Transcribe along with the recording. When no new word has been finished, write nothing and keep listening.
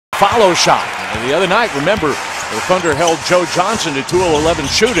follow shot. And the other night, remember, the Thunder held Joe Johnson to 2 of 11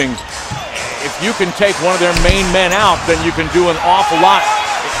 shooting. If you can take one of their main men out, then you can do an awful lot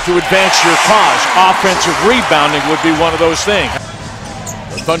to advance your cause. Offensive rebounding would be one of those things.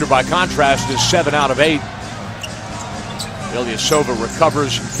 The Thunder, by contrast, is 7 out of 8. Ilyasova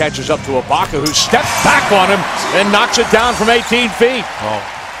recovers, catches up to Ibaka, who steps back on him and knocks it down from 18 feet.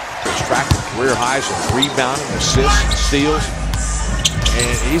 He's tracked career highs in rebounding, assists, steals.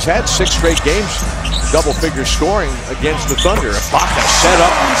 And he's had 6 straight games, double-figure scoring against the Thunder. Ibaka set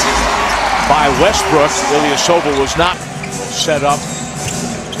up by Westbrook. Ilyasova was not set up.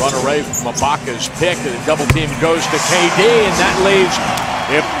 Run away from Ibaka's pick. The double team goes to KD, and that leaves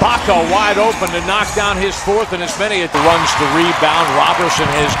Ibaka wide open to knock down his 4th and as many. It runs the rebound. Robertson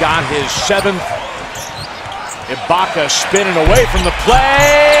has got his 7th. Ibaka spinning away from the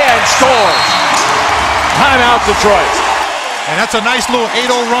play and scores. Timeout, Detroit. And that's a nice little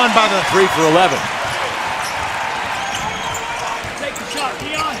 8-0 run by the 3 for 11.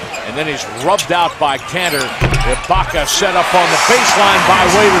 And then he's rubbed out by Cantor. Ibaka set up on the baseline by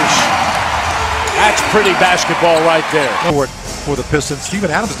Waiters. That's pretty basketball right there. For the Pistons, Steven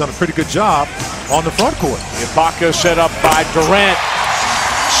Adams has done a pretty good job on the front court. Ibaka set up by Durant.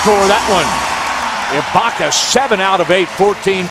 Score that one. Ibaka 7 out of 8, 14